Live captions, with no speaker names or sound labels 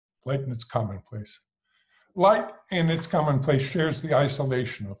Light in its commonplace. Light in its commonplace shares the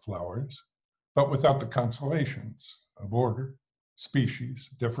isolation of flowers, but without the consolations of order, species,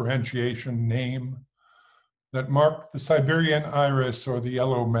 differentiation, name, that mark the Siberian iris or the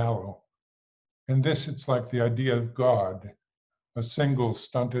yellow mallow. In this, it's like the idea of God, a single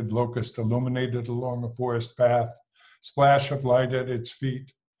stunted locust illuminated along a forest path, splash of light at its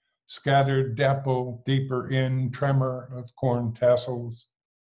feet, scattered dapple deeper in, tremor of corn tassels,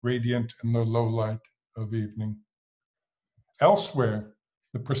 radiant in the low light of evening. Elsewhere,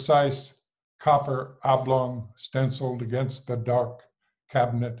 the precise copper oblong stenciled against the dark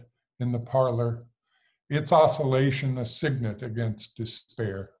cabinet in the parlor, its oscillation a signet against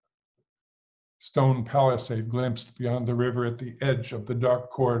despair. Stone palisade glimpsed beyond the river at the edge of the dark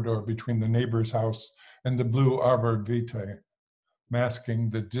corridor between the neighbor's house and the blue arbor vitae, masking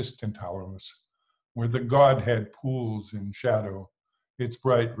the distant hollows, where the Godhead pools in shadow, its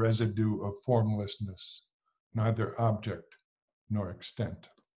bright residue of formlessness, neither object nor extent.